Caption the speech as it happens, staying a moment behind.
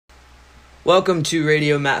Welcome to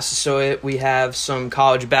Radio Massasoit. We have some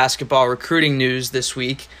college basketball recruiting news this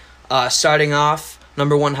week. Starting off,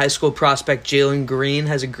 number one high school prospect Jalen Green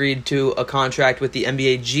has agreed to a contract with the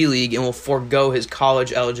NBA G League and will forego his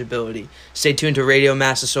college eligibility. Stay tuned to Radio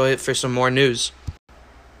Massasoit for some more news.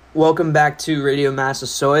 Welcome back to Radio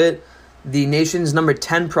Massasoit. The nation's number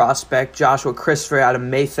 10 prospect, Joshua Christopher out of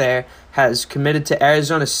Mayfair, has committed to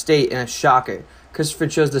Arizona State in a shocker. Christopher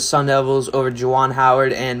chose the Sun Devils over Juwan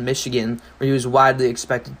Howard and Michigan, where he was widely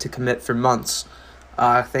expected to commit for months.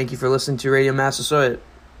 Thank you for listening to Radio Massasoit.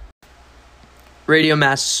 Radio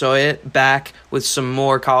Massasoit back with some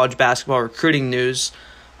more college basketball recruiting news.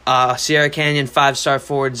 Sierra Canyon five-star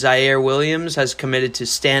forward Zaire Williams has committed to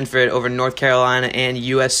Stanford over North Carolina and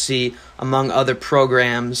USC, among other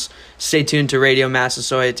programs. Stay tuned to Radio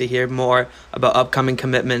Massasoit to hear more about upcoming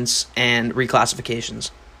commitments and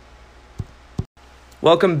reclassifications.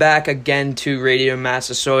 Welcome back again to Radio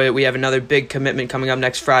Massasoit. We have another big commitment coming up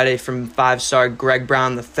next Friday from five-star Greg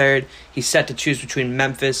Brown III. He's set to choose between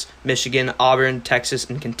Memphis, Michigan, Auburn, Texas,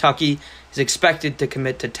 and Kentucky. He's expected to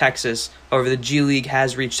commit to Texas. However, the G League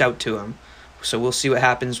has reached out to him. So we'll see what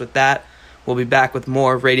happens with that. We'll be back with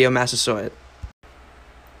more Radio Massasoit.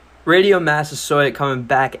 Radio Massasoit coming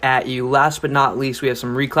back at you. Last but not least, we have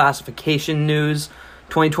some reclassification news.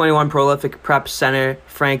 2021 Prolific Prep Center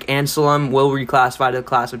Frank Anselm will reclassify to the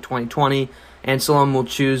class of 2020. Anselm will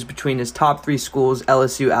choose between his top three schools,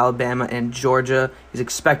 LSU, Alabama, and Georgia. He's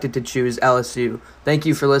expected to choose LSU. Thank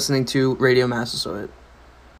you for listening to Radio Massasoit.